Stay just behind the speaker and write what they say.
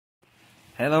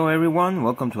Hello everyone,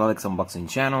 welcome to Alex Unboxing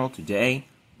channel. Today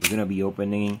we're gonna be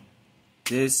opening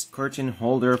this curtain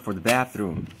holder for the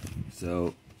bathroom.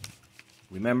 So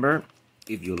remember,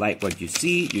 if you like what you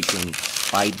see, you can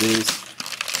buy this.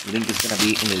 The link is gonna be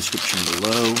in the description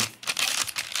below.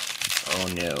 Oh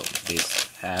no,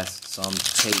 this has some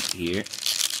tape here.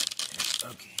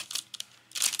 Okay,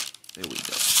 there we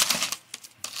go.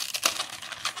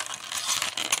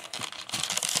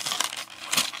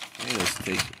 Okay, let's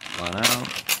take one out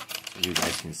so you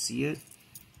guys can see it.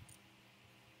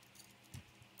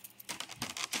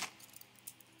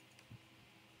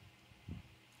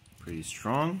 Pretty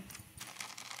strong.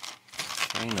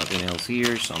 Okay, nothing else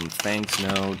here. Some thanks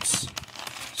notes.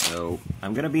 So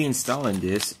I'm gonna be installing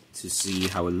this to see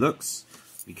how it looks,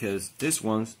 because this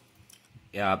one's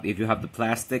if you have the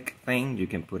plastic thing, you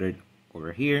can put it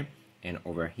over here, and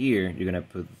over here you're gonna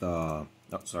put the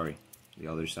the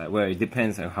other side. Well, it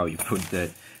depends on how you put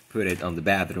it on the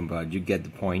bathroom, but you get the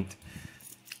point.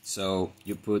 So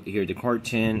you put here the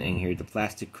curtain and here the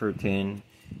plastic curtain,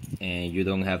 and you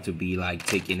don't have to be like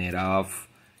taking it off,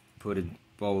 put it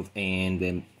both in,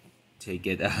 then take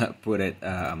it put it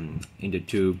in the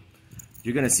tube.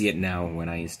 You're gonna see it now when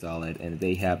I install it, and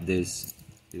they have this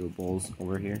little balls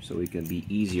over here, so it can be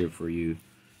easier for you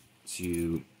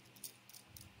to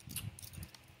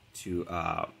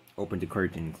open the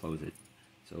curtain and close it.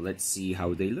 So let's see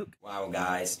how they look. Wow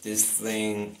guys, this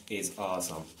thing is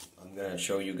awesome. I'm gonna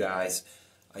show you guys.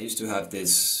 I used to have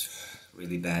this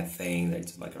really bad thing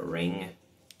that's like a ring.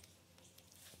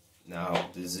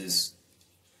 Now this is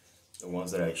the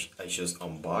ones that I just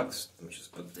unboxed. Let me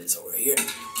just put this over here.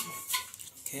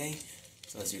 Okay,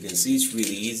 so as you can see, it's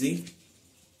really easy.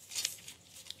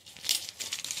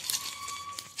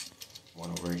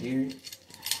 One over here.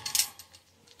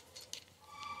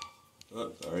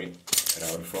 Oh, sorry, got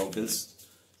out of focus.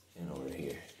 And over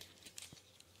here.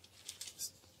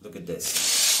 Look at this.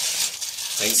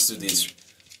 Thanks to these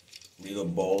little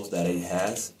balls that it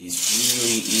has, it's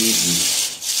really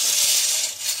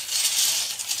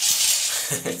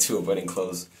easy to open and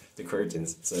close the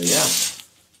curtains. So yeah,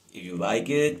 if you like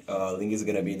it, link is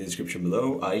gonna be in the description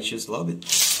below. I just love it.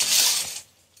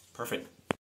 Perfect.